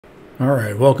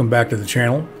Alright, welcome back to the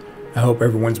channel. I hope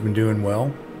everyone's been doing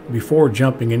well. Before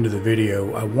jumping into the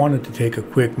video, I wanted to take a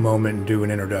quick moment and do an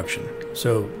introduction.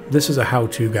 So this is a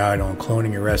how-to guide on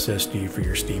cloning your SSD for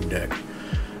your Steam Deck.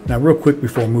 Now real quick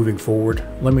before moving forward,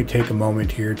 let me take a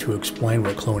moment here to explain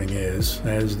what cloning is,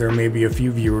 as there may be a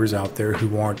few viewers out there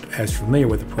who aren't as familiar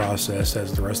with the process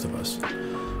as the rest of us.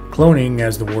 Cloning,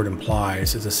 as the word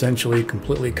implies, is essentially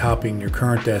completely copying your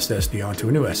current SSD onto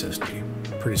a new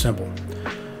SSD. Pretty simple.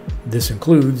 This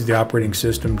includes the operating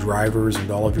system, drivers,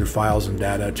 and all of your files and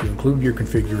data to include your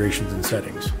configurations and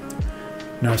settings.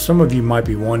 Now some of you might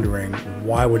be wondering,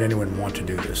 why would anyone want to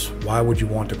do this? Why would you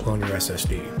want to clone your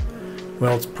SSD?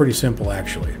 Well, it's pretty simple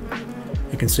actually.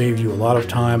 It can save you a lot of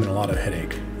time and a lot of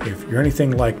headache. If you're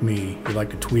anything like me, you like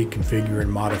to tweak, configure,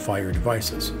 and modify your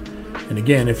devices. And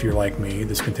again, if you're like me,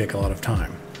 this can take a lot of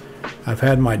time. I've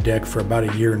had my deck for about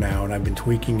a year now, and I've been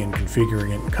tweaking and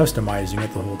configuring it and customizing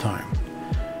it the whole time.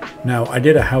 Now, I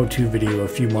did a how-to video a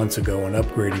few months ago on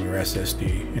upgrading your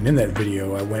SSD, and in that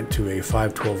video I went to a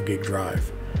 512 gig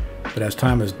drive. But as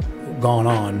time has gone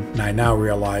on, I now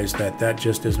realize that that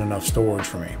just isn't enough storage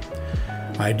for me.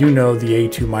 I do know the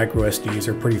A2 micro SDs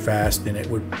are pretty fast, and it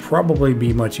would probably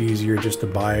be much easier just to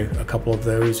buy a couple of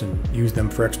those and use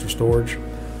them for extra storage.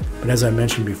 But as I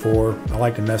mentioned before, I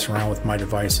like to mess around with my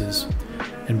devices.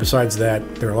 And besides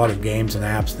that, there are a lot of games and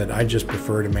apps that I just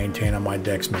prefer to maintain on my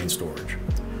deck's main storage.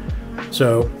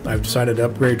 So I've decided to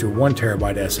upgrade to a 1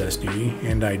 terabyte SSD,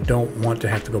 and I don't want to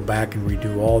have to go back and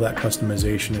redo all that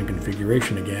customization and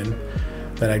configuration again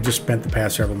that I just spent the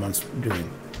past several months doing.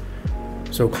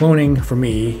 So cloning for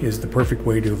me is the perfect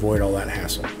way to avoid all that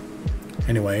hassle.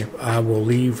 Anyway, I will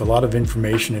leave a lot of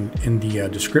information in the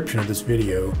description of this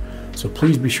video, so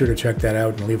please be sure to check that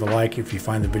out and leave a like if you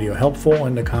find the video helpful,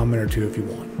 and a comment or two if you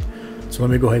want. So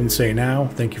let me go ahead and say now,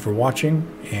 thank you for watching,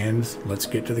 and let's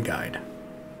get to the guide.